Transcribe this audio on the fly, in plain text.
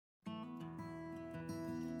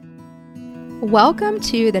Welcome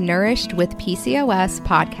to the Nourished with PCOS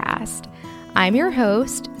podcast. I'm your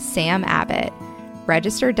host, Sam Abbott,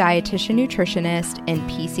 registered dietitian nutritionist and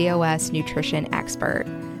PCOS nutrition expert.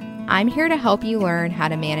 I'm here to help you learn how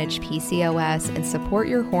to manage PCOS and support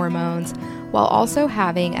your hormones while also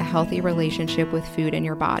having a healthy relationship with food in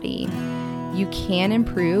your body. You can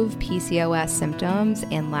improve PCOS symptoms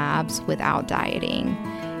and labs without dieting.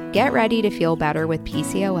 Get ready to feel better with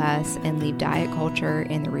PCOS and leave diet culture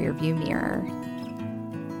in the rearview mirror.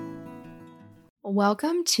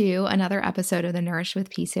 Welcome to another episode of the Nourished with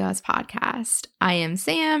PCOS podcast. I am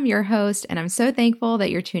Sam, your host, and I'm so thankful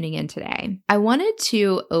that you're tuning in today. I wanted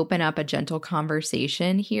to open up a gentle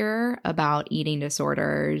conversation here about eating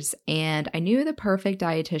disorders, and I knew the perfect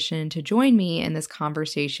dietitian to join me in this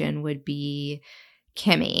conversation would be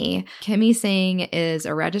Kimmy. Kimmy Singh is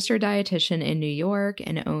a registered dietitian in New York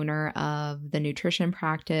and owner of the nutrition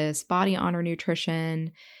practice Body Honor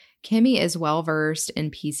Nutrition. Kimmy is well-versed in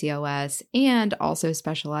PCOS and also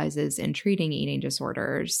specializes in treating eating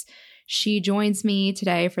disorders. She joins me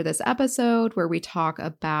today for this episode where we talk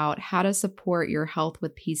about how to support your health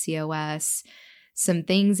with PCOS, some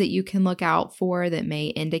things that you can look out for that may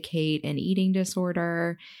indicate an eating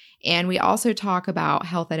disorder, and we also talk about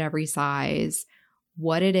health at every size,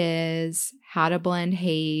 what it is, how to blend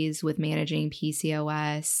HAES with managing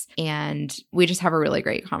PCOS, and we just have a really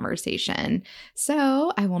great conversation.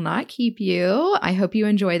 So I will not keep you. I hope you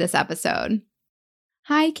enjoy this episode.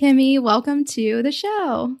 Hi, Kimmy. Welcome to the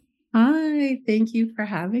show. Hi. Thank you for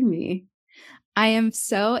having me. I am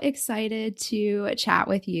so excited to chat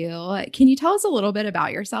with you. Can you tell us a little bit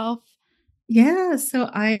about yourself? Yeah, so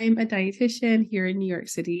I'm a dietitian here in New York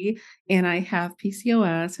City, and I have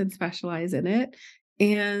PCOS and specialize in it.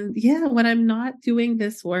 And yeah, when I'm not doing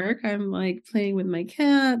this work, I'm like playing with my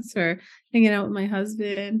cats or hanging out with my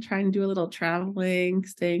husband, trying to do a little traveling,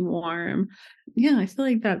 staying warm. Yeah, I feel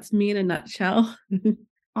like that's me in a nutshell.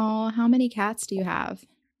 Oh, how many cats do you have?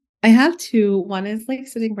 I have two. One is like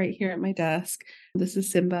sitting right here at my desk. This is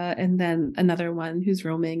Simba. And then another one who's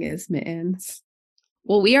roaming is Mittens.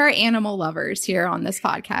 Well, we are animal lovers here on this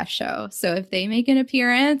podcast show. So if they make an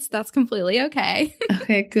appearance, that's completely okay.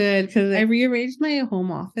 Okay, good. Because I rearranged my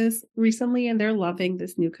home office recently and they're loving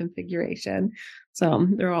this new configuration. So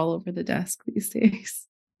they're all over the desk these days.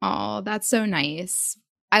 Oh, that's so nice.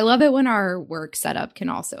 I love it when our work setup can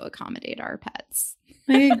also accommodate our pets.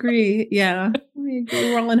 I agree. Yeah, I agree.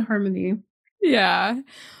 We're all in harmony. Yeah.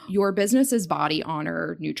 Your business is Body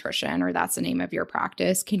Honor Nutrition, or that's the name of your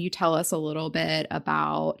practice. Can you tell us a little bit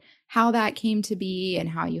about how that came to be and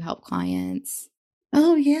how you help clients?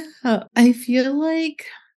 Oh, yeah. I feel like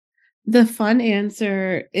the fun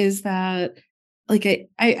answer is that like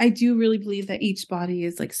I do really believe that each body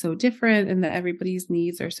is like so different and that everybody's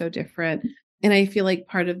needs are so different. And I feel like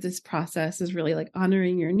part of this process is really like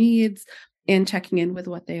honoring your needs and checking in with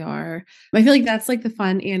what they are. I feel like that's like the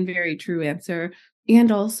fun and very true answer.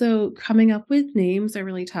 And also coming up with names are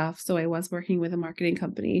really tough. So I was working with a marketing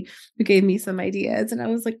company who gave me some ideas and I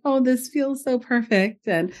was like, oh, this feels so perfect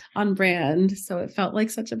and on brand. So it felt like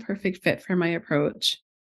such a perfect fit for my approach.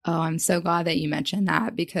 Oh, I'm so glad that you mentioned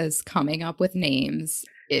that because coming up with names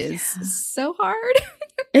is so hard.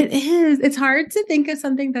 It is. It's hard to think of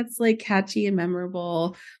something that's like catchy and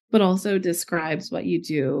memorable, but also describes what you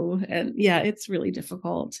do. And yeah, it's really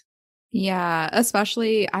difficult. Yeah,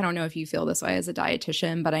 especially, I don't know if you feel this way as a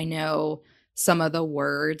dietitian, but I know some of the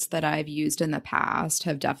words that I've used in the past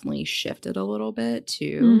have definitely shifted a little bit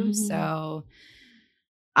too. Mm-hmm. So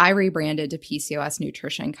I rebranded to PCOS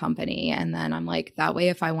Nutrition Company. And then I'm like, that way,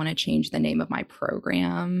 if I want to change the name of my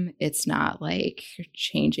program, it's not like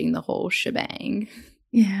changing the whole shebang.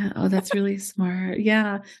 Yeah. Oh, that's really smart.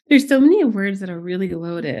 Yeah. There's so many words that are really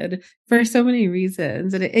loaded for so many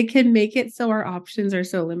reasons. And it can make it so our options are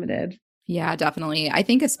so limited. Yeah, definitely. I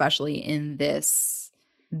think especially in this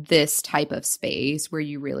type of space where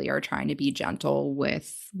you really are trying to be gentle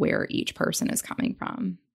with where each person is coming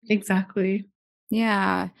from. Exactly.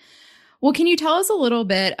 Yeah. Well, can you tell us a little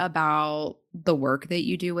bit about the work that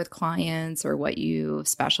you do with clients or what you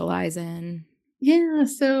specialize in? Yeah.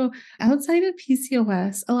 So outside of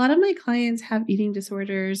PCOS, a lot of my clients have eating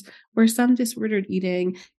disorders or some disordered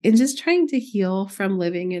eating and just trying to heal from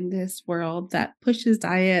living in this world that pushes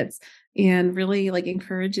diets and really like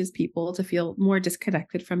encourages people to feel more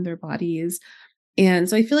disconnected from their bodies. And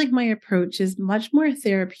so I feel like my approach is much more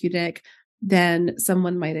therapeutic than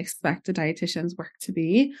someone might expect a dietitian's work to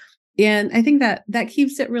be. And I think that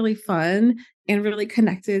keeps it really fun and really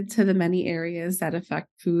connected to the many areas that affect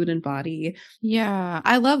food and body. Yeah,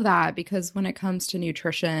 I love that because when it comes to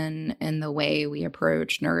nutrition and the way we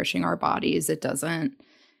approach nourishing our bodies, it doesn't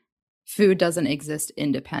food doesn't exist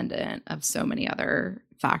independent of so many other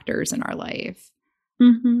factors in our life.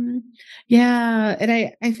 Mm-hmm. Yeah. And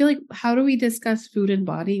I feel like how do we discuss food and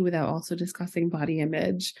body without also discussing body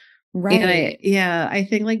image? And Right. I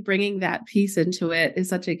think like bringing that piece into it is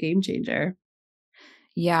such a game changer.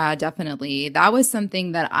 Yeah, definitely. That was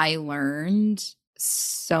something that I learned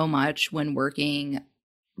so much when working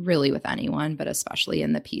really with anyone, but especially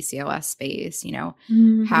in the PCOS space,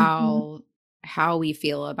 Mm-hmm. how we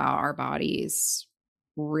feel about our bodies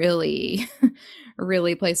really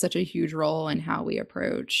really plays such a huge role in how we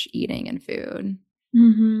approach eating and food.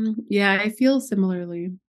 Mm-hmm. Yeah, I feel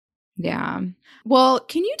similarly. Yeah. Well,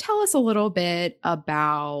 can you tell us a little bit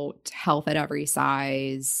about health at every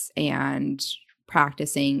size and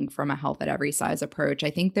practicing from a health at every size approach? I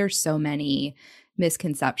think there's so many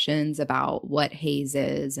misconceptions about what HAES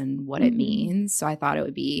is and what it Mm-hmm. means. So I thought it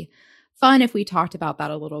would be fun if we talked about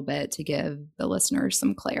that a little bit to give the listeners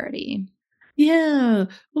some clarity. Yeah.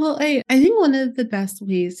 Well, I think one of the best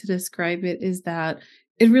ways to describe it is that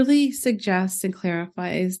it really suggests and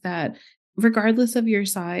clarifies that regardless of your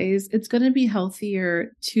size, it's going to be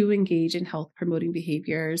healthier to engage in health promoting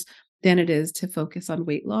behaviors than it is to focus on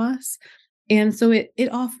weight loss. And so it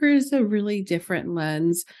offers a really different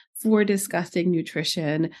lens for discussing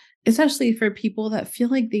nutrition, especially for people that feel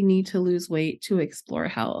like they need to lose weight to explore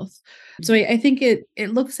health. So I think it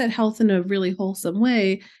looks at health in a really wholesome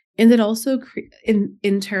way, and it also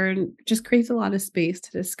in turn just creates a lot of space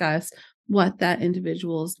to discuss what that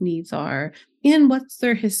individual's needs are and what's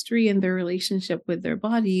their history and their relationship with their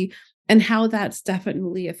body and how that's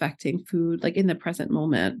definitely affecting food like in the present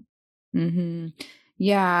moment. Hmm.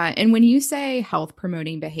 Yeah. And when you say health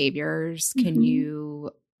promoting behaviors, can Mhm.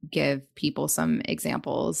 you give people some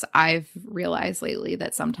examples? I've realized lately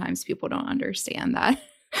that sometimes people don't understand that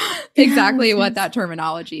exactly Yes, what yes. that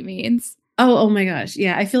terminology means. Oh my gosh.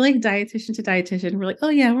 Yeah, I feel like dietitian to dietitian, we're like, "Oh,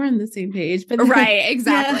 yeah, we're on the same page." But then Right. yeah.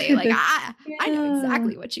 Exactly. Like, I know Yeah.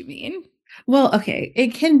 exactly what you mean. Well, okay,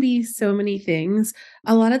 it can be so many things.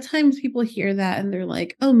 A lot of times people hear that and they're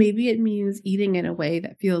like, "Oh, maybe it means eating in a way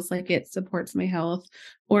that feels like it supports my health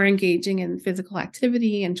or engaging in physical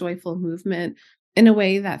activity and joyful movement in a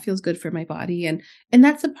way that feels good for my body." And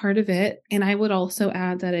that's a part of it. And I would also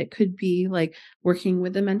add that it could be like working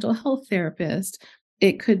with a mental health therapist.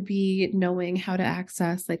 It could be knowing how to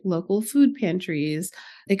access like local food pantries.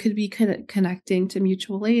 It could be connecting to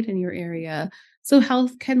mutual aid in your area. So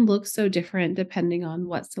health can look so different depending on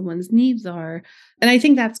what someone's needs are. And I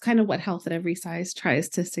think that's kind of what health at every size tries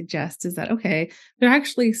to suggest is that, okay, there are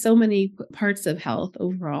actually so many parts of health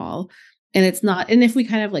overall. And it's not, and if we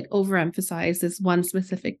kind of like overemphasize this one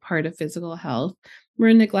specific part of physical health,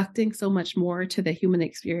 we're neglecting so much more to the human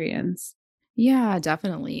experience. Yeah,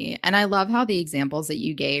 definitely. And I love how the examples that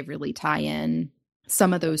you gave really tie in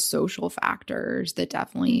some of those social factors that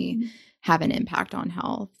definitely Mhm. have an impact on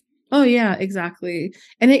health. Oh, yeah, exactly.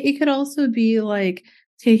 And it could also be like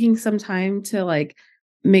taking some time to like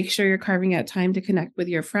make sure you're carving out time to connect with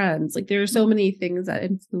your friends. Like there are so many things that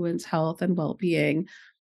influence health and well-being.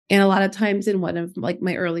 And a lot of times in one of like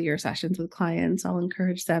my earlier sessions with clients, I'll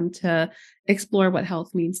encourage them to explore what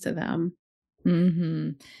health means to them.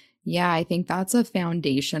 Hmm. Yeah, I think that's a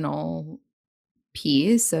foundational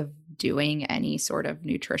piece of doing any sort of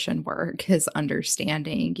nutrition work is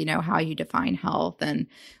understanding, how you define health. And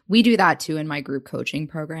we do that too in my group coaching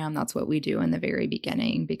program. That's what we do in the very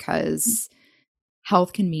beginning because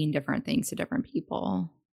health can mean different things to different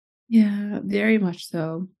people. Yeah, very much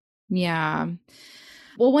so. Yeah.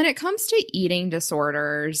 Well, when it comes to eating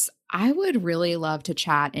disorders, I would really love to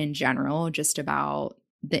chat in general just about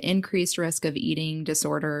the increased risk of eating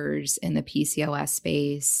disorders in the PCOS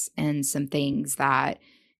space and some things that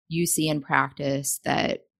you see in practice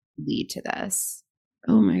that lead to this.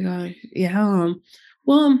 Oh my gosh. Yeah.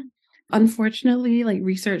 Well, unfortunately, like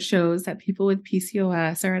research shows that people with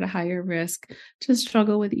PCOS are at a higher risk to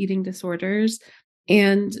struggle with eating disorders.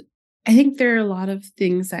 And I think there are a lot of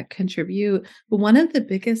things that contribute, but one of the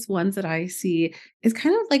biggest ones that I see is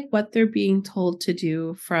kind of like what they're being told to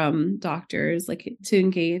do from doctors, like to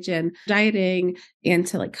engage in dieting and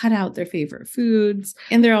to like cut out their favorite foods.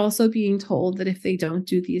 And they're also being told that if they don't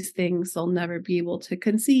do these things, they'll never be able to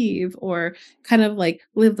conceive or kind of like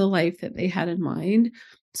live the life that they had in mind.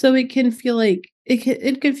 So it can feel like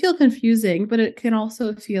it can feel confusing, but it can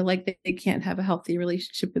also feel like they can't have a healthy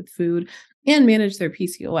relationship with food and manage their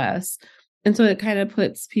PCOS. And so it kind of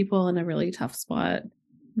puts people in a really tough spot.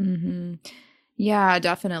 Hmm. Yeah,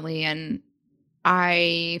 definitely. And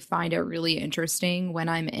I find it really interesting when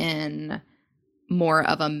I'm in more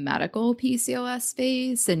of a medical PCOS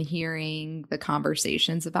space and hearing the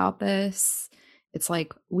conversations about this it's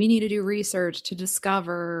like, we need to do research to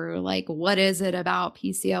discover, like, what is it about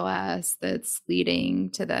PCOS that's leading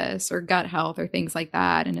to this, or gut health or things like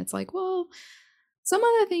that. And it's like, well, some of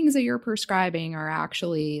the things that you're prescribing are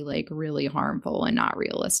actually like really harmful and not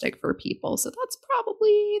realistic for people. So that's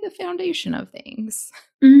probably the foundation of things.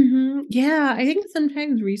 Yeah, I think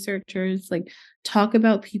sometimes researchers like talk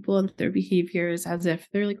about people and their behaviors as if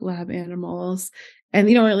they're like lab animals and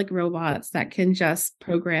or like robots that can just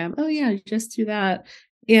program, oh yeah, just do that.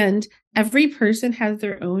 And every person has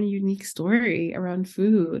their own unique story around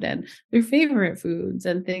food and their favorite foods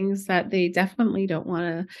and things that they definitely don't want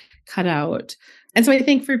to cut out. And so I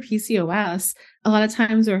think for PCOS, a lot of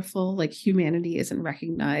times our full like humanity isn't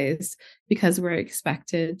recognized because we're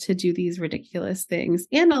expected to do these ridiculous things.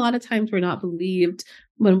 And a lot of times we're not believed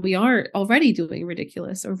when we are already doing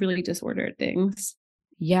ridiculous or really disordered things.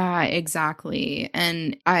 Yeah, exactly.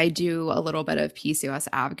 And I do a little bit of PCOS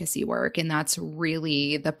advocacy work, and that's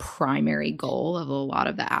really the primary goal of a lot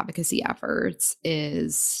of the advocacy efforts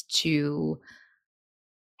is to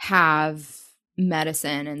have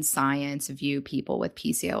medicine and science view people with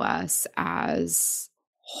PCOS as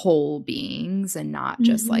whole beings and not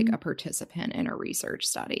just like Mhm. a participant in a research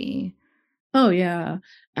study. Oh, yeah,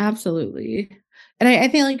 absolutely. And I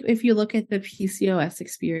feel like if you look at the PCOS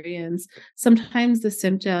experience, sometimes the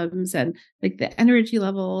symptoms and like the energy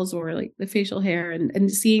levels or like the facial hair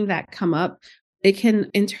and seeing that come up, it can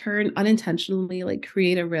in turn unintentionally like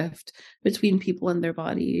create a rift between people and their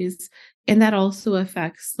bodies. And that also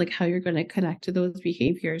affects like how you're going to connect to those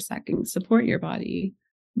behaviors that can support your body.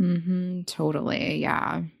 Totally.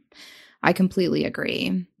 Yeah. I completely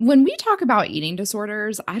agree. When we talk about eating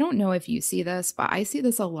disorders, I don't know if you see this, but I see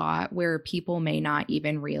this a lot where people may not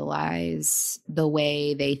even realize the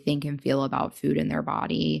way they think and feel about food in their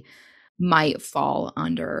body might fall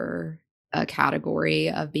under a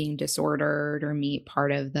category of being disordered or meet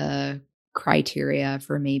part of the criteria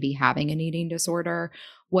for maybe having an eating disorder.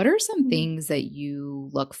 What are some things that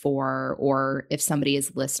you look for, or if somebody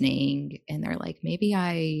is listening and they're like, maybe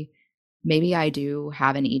I do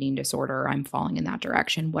have an eating disorder, I'm falling in that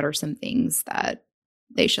direction. What are some things that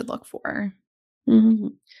they should look for?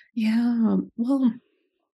 Mhm. Yeah. Well,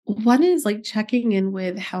 one is like checking in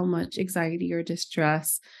with how much anxiety or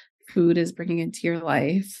distress food is bringing into your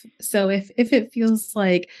life. So if it feels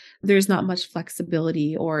like there's not much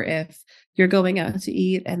flexibility, or if you're going out to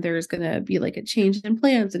eat and there's going to be like a change in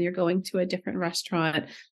plans and you're going to a different restaurant,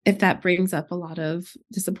 if that brings up a lot of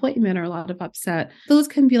disappointment or a lot of upset, those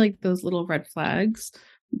can be like those little red flags.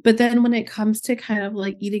 But then when it comes to kind of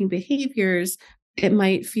like eating behaviors, it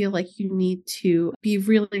might feel like you need to be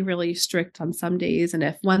really, really strict on some days. And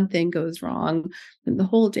if one thing goes wrong, then the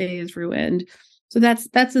whole day is ruined. So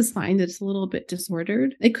that's a sign that it's a little bit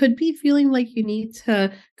disordered. It could be feeling like you need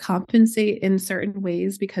to compensate in certain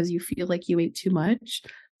ways because you feel like you ate too much.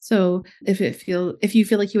 So if you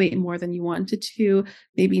feel like you ate more than you wanted to,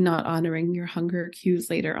 maybe not honoring your hunger cues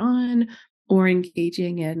later on, or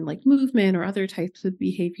engaging in like movement or other types of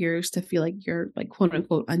behaviors to feel like you're like quote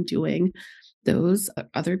unquote undoing those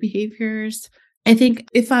other behaviors. I think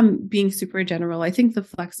if I'm being super general, I think the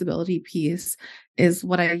flexibility piece is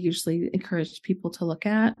what I usually encourage people to look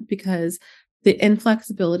at, because the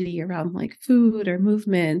inflexibility around like food or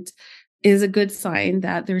movement is a good sign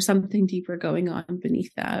that there's something deeper going on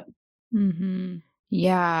beneath that. hmm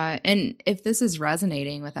Yeah. And if this is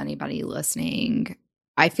resonating with anybody listening,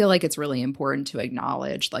 I feel like it's really important to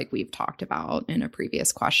acknowledge, like we've talked about in a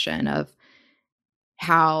previous question, of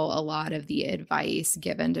how a lot of the advice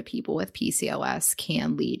given to people with PCOS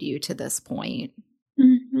can lead you to this point.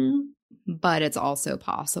 Mhm. But it's also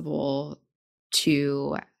possible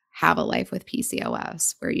to have a life with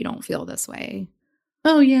PCOS where you don't feel this way.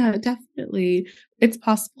 Oh yeah, definitely. It's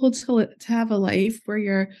possible to have a life where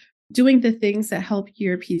you're doing the things that help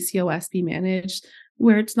your PCOS be managed,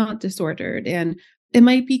 where it's not disordered. And it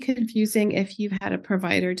might be confusing if you've had a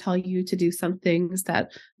provider tell you to do some things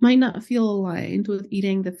that might not feel aligned with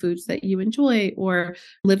eating the foods that you enjoy or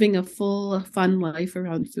living a full, fun life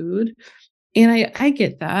around food. And I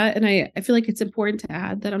get that, and I feel like it's important to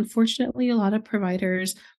add that unfortunately a lot of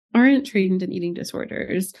providers aren't trained in eating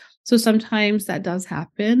disorders. So sometimes that does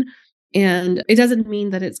happen, and it doesn't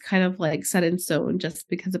mean that it's kind of like set in stone just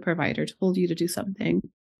because a provider told you to do something.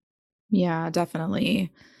 Yeah,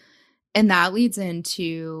 definitely. And that leads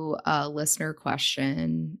into a listener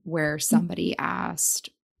question where somebody asked,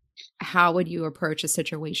 how would you approach a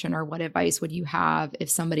situation, or what advice would you have if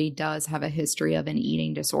somebody does have a history of an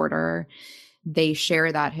eating disorder? They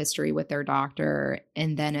share that history with their doctor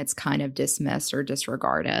and then it's kind of dismissed or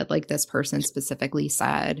disregarded. Like this person specifically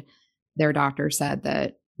said, their doctor said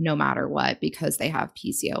that no matter what, because they have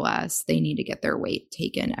PCOS, they need to get their weight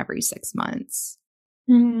taken every 6 months.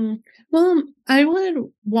 Well, I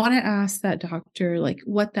would want to ask that doctor, like,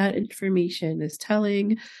 what that information is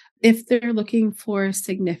telling, if they're looking for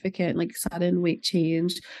significant, like, sudden weight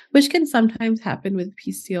change, which can sometimes happen with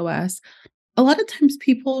PCOS. A lot of times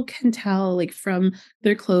people can tell, like, from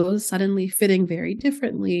their clothes suddenly fitting very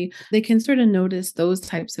differently. They can sort of notice those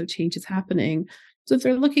types of changes happening. So if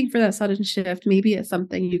they're looking for that sudden shift, maybe it's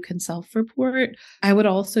something you can self-report. I would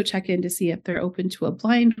also check in to see if they're open to a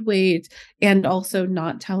blind weight and also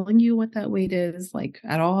not telling you what that weight is, like,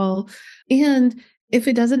 at all. And if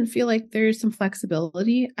it doesn't feel like there's some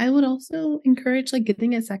flexibility, I would also encourage, like,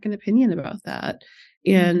 getting a second opinion about that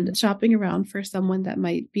Mhm. and shopping around for someone that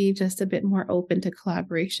might be just a bit more open to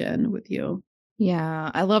collaboration with you.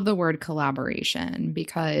 Yeah, I love the word collaboration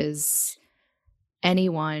because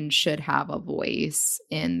anyone should have a voice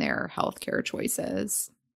in their healthcare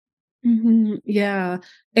choices. Yeah.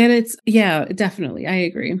 And it's yeah, definitely. I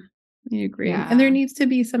agree. I agree. And there Yeah. needs to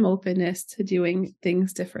be some openness to doing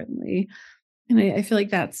things differently. And I feel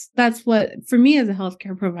like that's what for me as a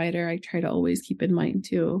healthcare provider, I try to always keep in mind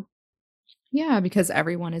too. Yeah, because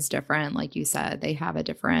everyone is different. Like you said, they have a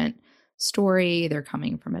different story, they're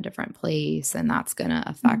coming from a different place, and that's going to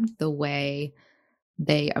affect Mhm. the way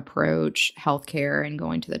they approach healthcare and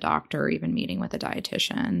going to the doctor, or even meeting with a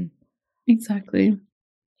dietitian. Exactly.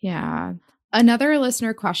 Yeah. Another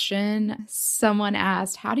listener question, someone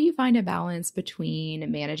asked, how do you find a balance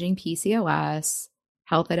between managing PCOS,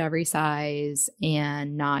 health at every size,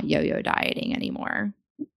 and not yo-yo dieting anymore?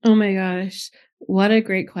 Oh my gosh, what a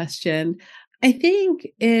great question. I think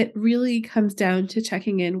it really comes down to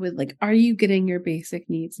checking in with, like, are you getting your basic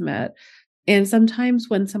needs met? And sometimes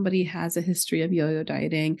when somebody has a history of yo-yo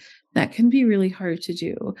dieting, that can be really hard to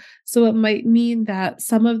do. So it might mean that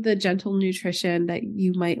some of the gentle nutrition that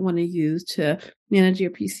you might want to use to manage your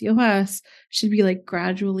PCOS should be, like,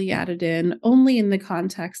 gradually added in only in the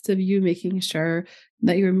context of you making sure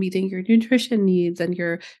that you're meeting your nutrition needs and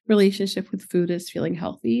your relationship with food is feeling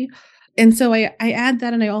healthy. And so I add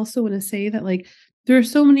that, and I also want to say that, like, there are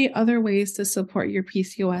so many other ways to support your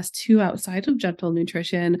PCOS too outside of gentle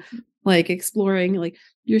nutrition, like exploring, like,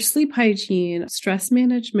 your sleep hygiene, stress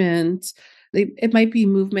management. It might be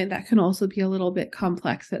movement that can also be a little bit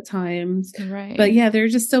complex at times. But Right. yeah, there are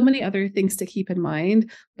just so many other things to keep in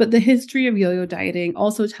mind. But the history of yo-yo dieting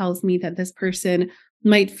also tells me that this person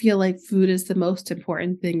might feel like food is the most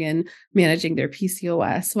important thing in managing their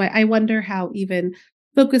PCOS. So I wonder how even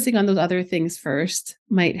focusing on those other things first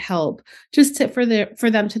might help just for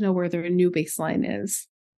them to know where their new baseline is.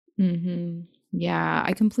 Yeah,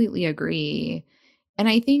 I completely agree. And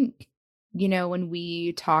I think, when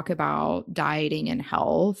we talk about dieting and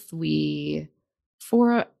health,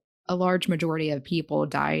 for a large majority of people,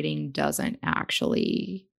 dieting doesn't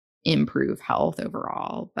actually improve health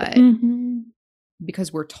overall. But Mhm.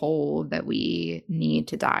 because we're told that we need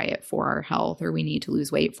to diet for our health or we need to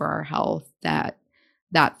lose weight for our health, that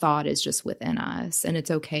thought is just within us. And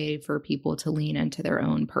it's okay for people to lean into their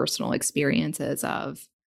own personal experiences of,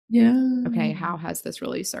 okay, Yeah. how has this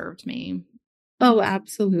really served me? Oh,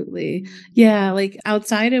 absolutely. Yeah, like,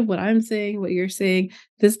 outside of what I'm saying, what you're saying,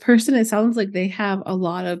 this person, it sounds like they have a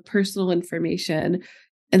lot of personal information.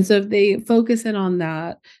 And so if they focus in on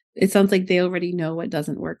that, it sounds like they already know what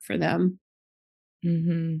doesn't work for them.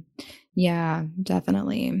 Hmm. Yeah,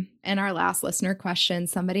 definitely. And our last listener question,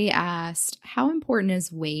 somebody asked, how important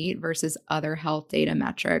is weight versus other health data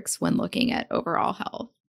metrics when looking at overall health?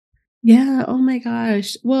 Yeah, oh my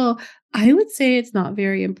gosh. Well, I would say it's not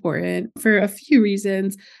very important for a few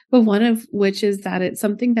reasons, but one of which is that it's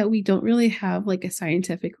something that we don't really have, like, a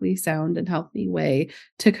scientifically sound and healthy way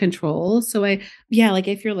to control. So yeah, like,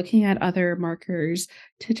 if you're looking at other markers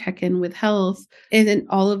to check in with health, and then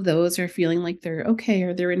all of those are feeling like they're okay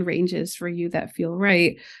or they're in ranges for you that feel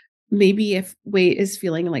right, maybe if weight is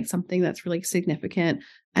feeling like something that's really significant,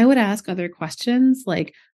 I would ask other questions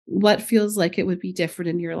like, what feels like it would be different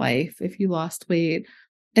in your life if you lost weight?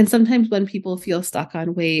 And sometimes when people feel stuck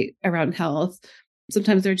on weight around health,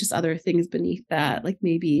 sometimes there are just other things beneath that, like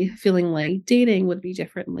maybe feeling like dating would be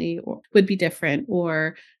differently or would be different,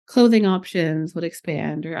 or clothing options would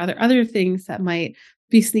expand, or other things that might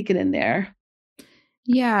be sneaking in there.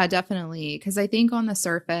 Yeah, definitely. Because I think on the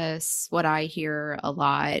surface, what I hear a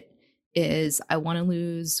lot is I want to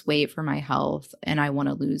lose weight for my health and I want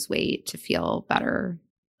to lose weight to feel better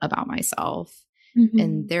about myself.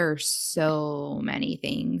 And Mhm. there are so many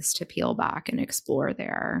things to peel back and explore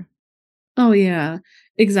there. Oh yeah,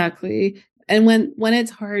 exactly. And when it's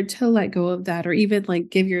hard to let go of that or even, like,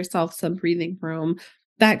 give yourself some breathing room,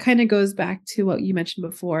 that kind of goes back to what you mentioned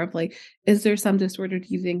before of like, is there some disordered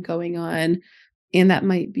eating going on? And that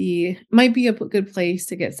might be a good place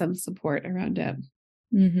to get some support around it.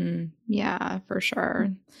 Yeah, for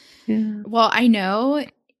sure. Yeah. Well, I know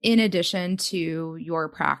in addition to your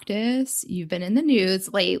practice, you've been in the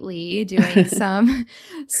news lately doing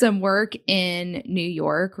some work in New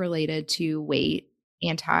York related to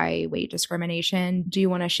anti-weight discrimination. Do you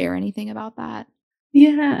want to share anything about that?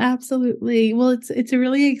 Yeah, absolutely. Well, it's a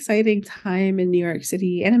really exciting time in New York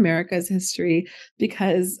City and America's history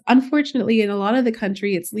because unfortunately in a lot of the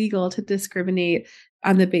country it's legal to discriminate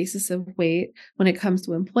on the basis of weight when it comes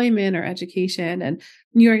to employment or education, and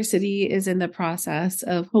New York City is in the process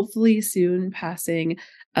of hopefully soon passing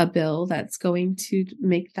a bill that's going to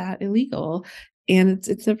make that illegal. And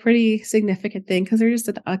it's a pretty significant thing because there's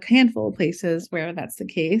just a handful of places where that's the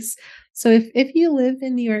case. So if you live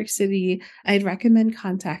in New York City, I'd recommend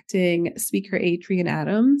contacting Speaker Adrienne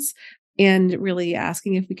Adams and really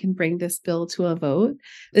asking if we can bring this bill to a vote.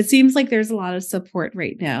 It seems like there's a lot of support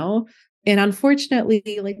right now. And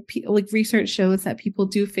unfortunately, like research shows that people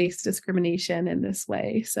do face discrimination in this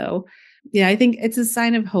way. So yeah, I think it's a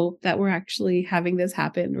sign of hope that we're actually having this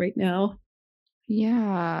happen right now.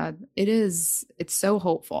 Yeah, it is. It's so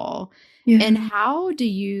hopeful. And Yeah. how do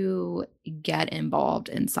you get involved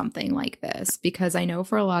in something like this? Because I know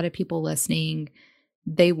for a lot of people listening,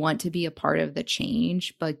 they want to be a part of the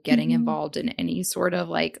change, but getting Mhm. involved in any sort of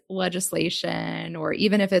like legislation, or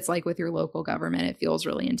even if it's like with your local government, it feels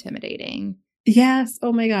really intimidating. Yes.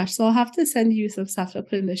 Oh my gosh. So I'll have to send you some stuff to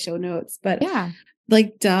put in the show notes. But Yeah.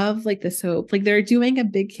 like Dove, like the soap, like they're doing a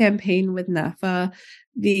big campaign with NAFA,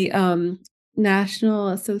 the National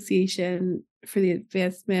Association for the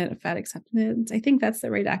Advancement of Fat Acceptance. I think that's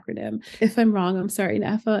the right acronym. If I'm wrong, I'm sorry,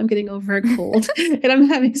 NAFA. I'm getting over a cold and I'm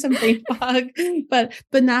having some brain fog. But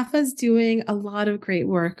NAFA's doing a lot of great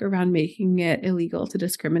work around making it illegal to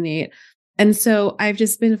discriminate. And so I've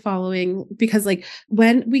just been following because like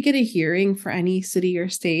when we get a hearing for any city or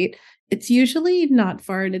state, it's usually not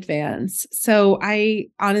far in advance. So I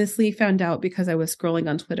honestly found out because I was scrolling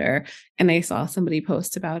on Twitter and I saw somebody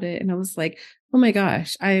post about it. And I was like, oh my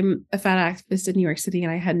gosh, I'm a fat activist in New York City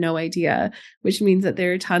and I had no idea, which means that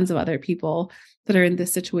there are tons of other people that are in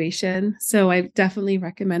this situation. So I definitely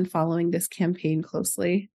recommend following this campaign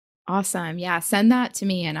closely. Awesome. Yeah. Send that to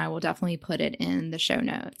me and I will definitely put it in the show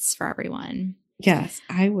notes for everyone. Yes,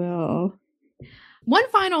 I will. One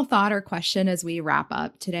final thought or question as we wrap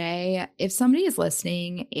up today. If somebody is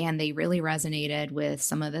listening and they really resonated with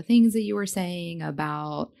some of the things that you were saying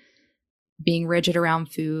about being rigid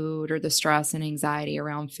around food or the stress and anxiety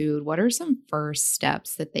around food, what are some first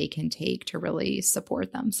steps that they can take to really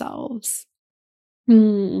support themselves?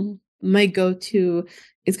 My go-to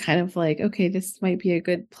is kind of like, okay, this might be a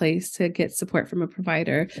good place to get support from a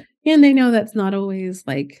provider. And they know that's not always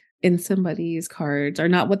like in somebody's cards or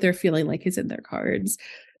not what they're feeling like is in their cards.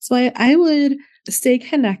 So I would stay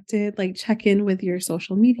connected, like check in with your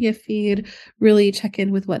social media feed, really check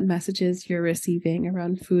in with what messages you're receiving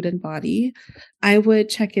around food and body. I would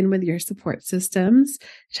check in with your support systems,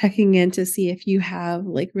 checking in to see if you have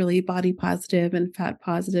like really body positive and fat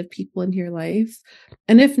positive people in your life.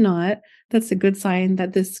 And if not, that's a good sign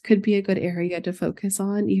that this could be a good area to focus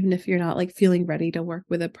on, even if you're not like feeling ready to work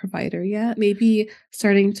with a provider yet. Maybe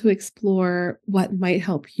starting to explore what might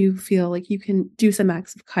help you feel like you can do some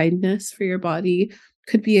acts of kindness for your body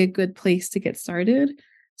could be a good place to get started.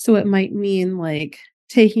 So it might mean like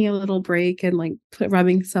taking a little break and like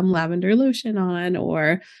rubbing some lavender lotion on,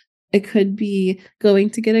 or it could be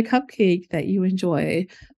going to get a cupcake that you enjoy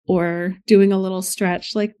or doing a little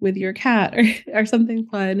stretch like with your cat or something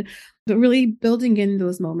fun, but really building in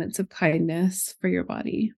those moments of kindness for your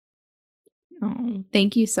body. Oh,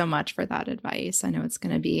 thank you so much for that advice. I know it's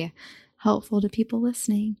going to be helpful to people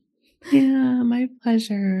listening. Yeah, my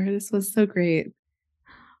pleasure. This was so great.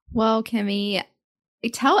 Well, Kimmy,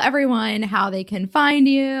 tell everyone how they can find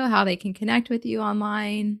you, how they can connect with you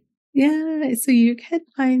online. Yeah, so you can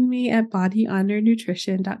find me at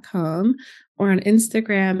bodyhonornutrition.com or on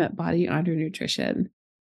Instagram at bodyhonornutrition.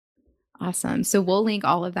 Awesome. So we'll link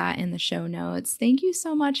all of that in the show notes. Thank you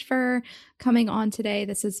so much for coming on today.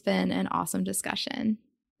 This has been an awesome discussion.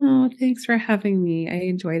 Oh, thanks for having me. I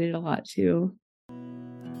enjoyed it a lot too.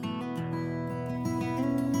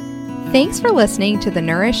 Thanks for listening to the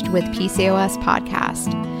Nourished with PCOS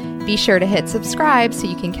podcast. Be sure to hit subscribe so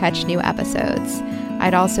you can catch new episodes.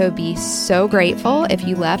 I'd also be so grateful if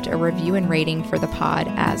you left a review and rating for the pod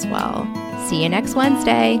as well. See you next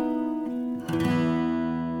Wednesday.